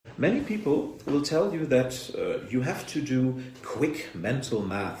Many people will tell you that you have to do quick mental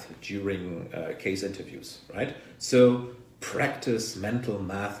math during case interviews, right? So practice mental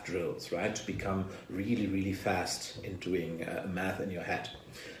math drills, right? To become really, really fast in doing math in your head.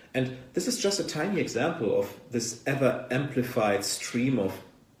 And this is just a tiny example of this ever amplified stream of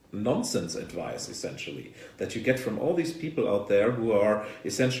nonsense advice, essentially, that you get from all these people out there who are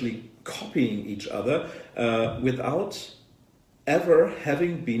essentially copying each other without ever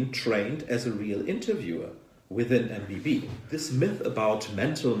having been trained as a real interviewer within MBB. This myth about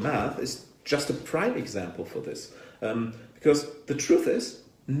mental math is just a prime example for this. Because the truth is,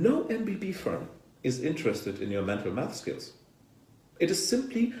 no MBB firm is interested in your mental math skills. It is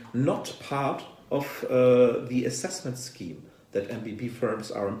simply not part of the assessment scheme that MBB firms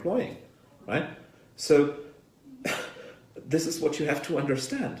are employing, right? So this is what you have to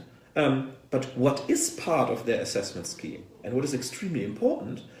understand. But what is part of their assessment scheme, and what is extremely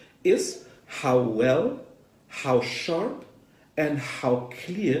important, is how well, how sharp, and how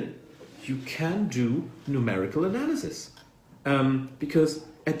clear you can do numerical analysis. Because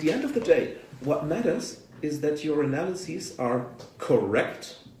at the end of the day, what matters is that your analyses are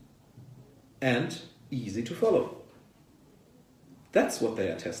correct and easy to follow. That's what they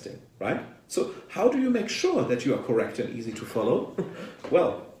are testing, right? So how do you make sure that you are correct and easy to follow?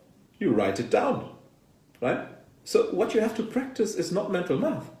 Well, you write it down, right? So what you have to practice is not mental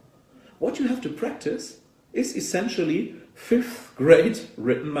math. What you have to practice is essentially 5th grade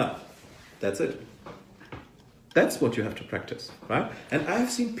written math. That's it. That's what you have to practice, right? And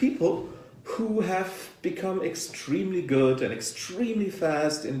I've seen people who have become extremely good and extremely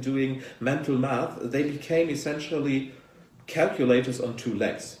fast in doing mental math. They became essentially calculators on 2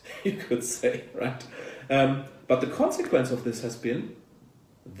 legs, you could say, right? But the consequence of this has been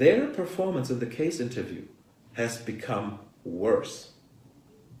their performance in the case interview has become worse,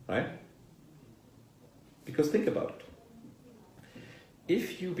 right? Because think about it.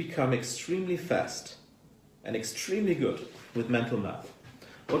 If you become extremely fast and extremely good with mental math,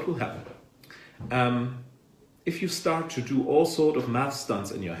 what will happen? If you start to do all sort of math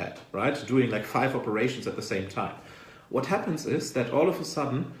stunts in your head, right? Doing like 5 operations at the same time, what happens is that all of a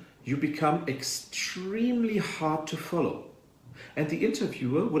sudden you become extremely hard to follow. And the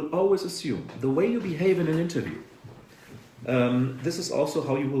interviewer will always assume the way you behave in an interview, this is also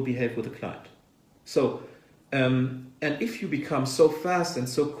how you will behave with a client. So, and if you become so fast and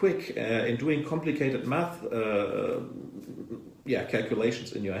so quick in doing complicated math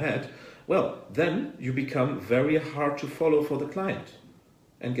calculations in your head, well, then you become very hard to follow for the client.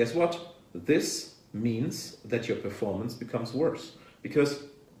 And guess what? This means that your performance becomes worse. Because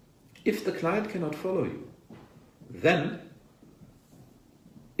if the client cannot follow you, then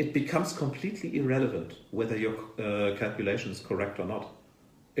it becomes completely irrelevant whether your calculation is correct or not.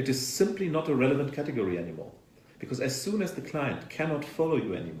 It is simply not a relevant category anymore. Because as soon as the client cannot follow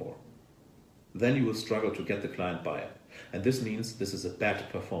you anymore, then you will struggle to get the client buy-in. And this means this is a bad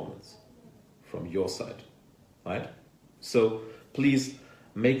performance from your side, right? So please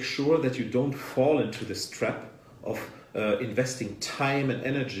make sure that you don't fall into this trap of investing time and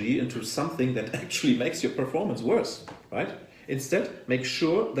energy into something that actually makes your performance worse, right? Instead, make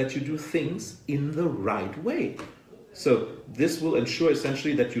sure that you do things in the right way. So this will ensure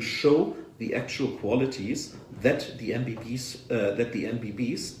essentially that you show the actual qualities that the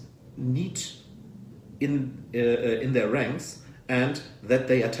MBBs need in their ranks and that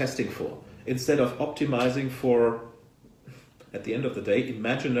they are testing for, instead of optimizing for, at the end of the day,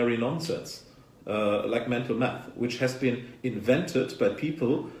 imaginary nonsense like mental math, which has been invented by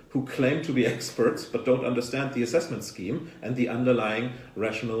people who claim to be experts but don't understand the assessment scheme and the underlying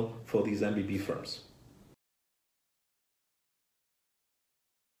rationale for these MBB firms.